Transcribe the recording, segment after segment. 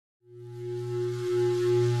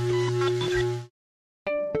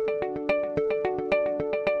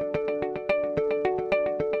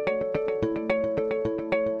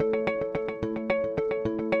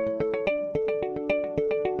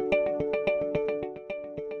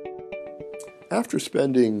After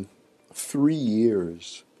spending 3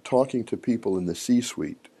 years talking to people in the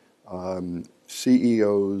C-suite,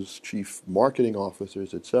 CEOs, chief marketing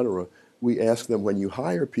officers, etc., we ask them, when you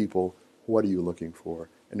hire people, what are you looking for?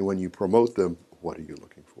 And when you promote them, what are you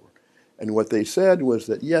looking for? And what they said was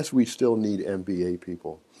that, yes, we still need MBA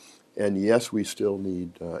people, and yes, we still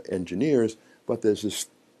need engineers, but there's this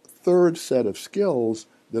third set of skills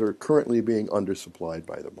that are currently being undersupplied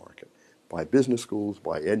by the market, by business schools,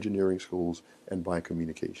 by engineering schools, and by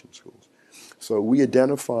communication schools. So we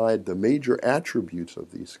identified the major attributes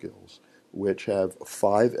of these skills, which have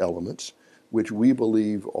 5 elements, which we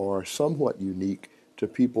believe are somewhat unique to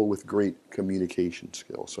people with great communication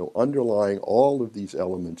skills. So underlying all of these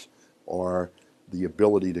elements are the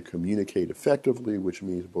ability to communicate effectively, which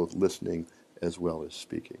means both listening as well as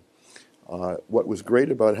speaking. What was great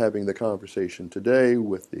about having the conversation today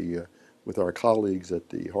with our colleagues at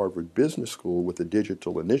the Harvard Business School with the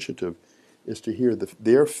digital initiative is to hear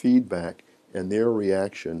their feedback and their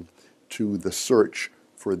reaction to the search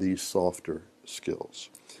for these softer skills.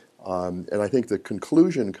 And I think the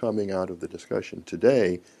conclusion coming out of the discussion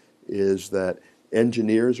today is that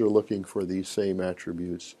engineers are looking for these same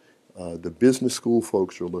attributes. The business school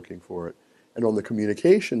folks are looking for it. And on the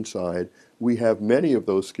communication side, we have many of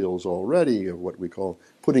those skills already, of what we call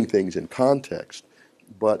putting things in context.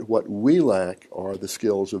 But what we lack are the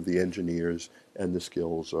skills of the engineers and the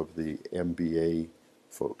skills of the MBA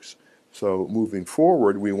folks. So moving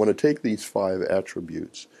forward, we want to take these 5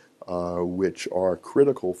 attributes, which are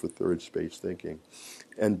critical for third space thinking,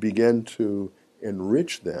 and begin to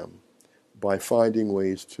enrich them by finding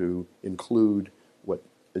ways to include what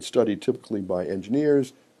is studied typically by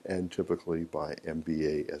engineers and typically by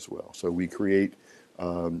MBA as well. So we create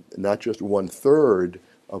not just 1/3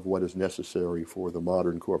 of what is necessary for the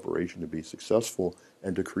modern corporation to be successful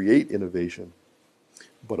and to create innovation,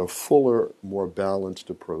 but a fuller, more balanced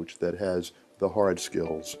approach that has the hard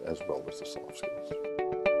skills as well as the soft skills.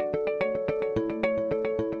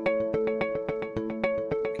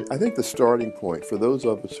 Okay, I think the starting point for those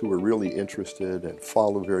of us who are really interested and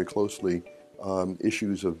follow very closely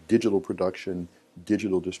issues of digital production,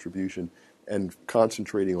 digital distribution, and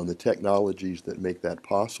concentrating on the technologies that make that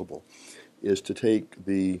possible, is to take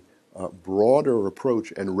the broader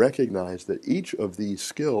approach and recognize that each of these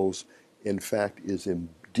skills, in fact, is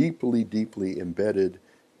deeply, deeply embedded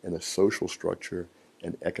in a social structure,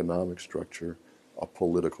 an economic structure, a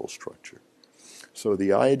political structure. So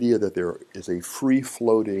the idea that there is a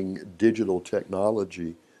free-floating digital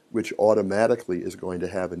technology which automatically is going to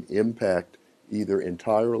have an impact either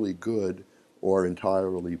entirely good or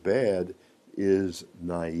entirely bad is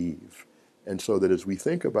naive. And so that as we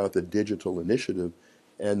think about the digital initiative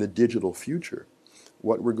and the digital future,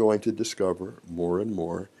 what we're going to discover more and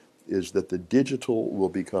more is that the digital will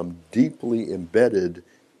become deeply embedded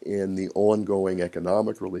in the ongoing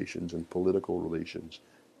economic relations and political relations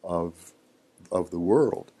of the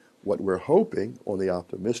world. What we're hoping, on the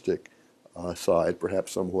optimistic side,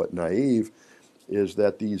 perhaps somewhat naive, is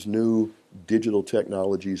that these new digital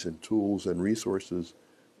technologies and tools and resources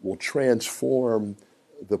will transform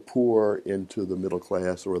the poor into the middle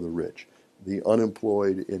class or the rich, the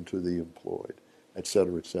unemployed into the employed, et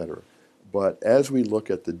cetera, et cetera. But as we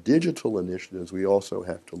look at the digital initiatives, we also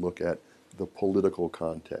have to look at the political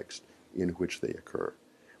context in which they occur.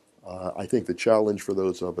 I think the challenge for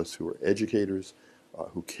those of us who are educators,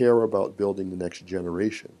 who care about building the next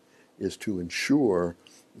generation, is to ensure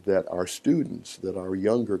that our students, that our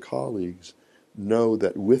younger colleagues, know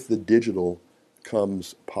that with the digital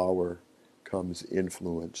comes power, comes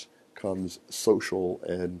influence, comes social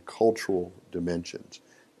and cultural dimensions.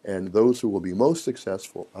 And those who will be most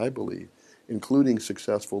successful, I believe, including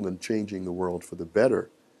successful in changing the world for the better,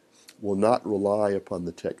 will not rely upon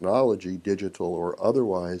the technology, digital or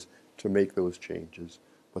otherwise, to make those changes,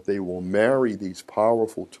 but they will marry these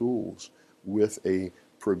powerful tools with a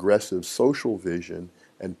progressive social vision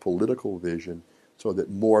and political vision so that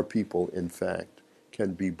more people, in fact,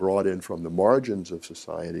 can be brought in from the margins of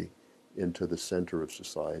society into the center of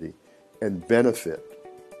society and benefit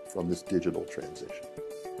from this digital transition.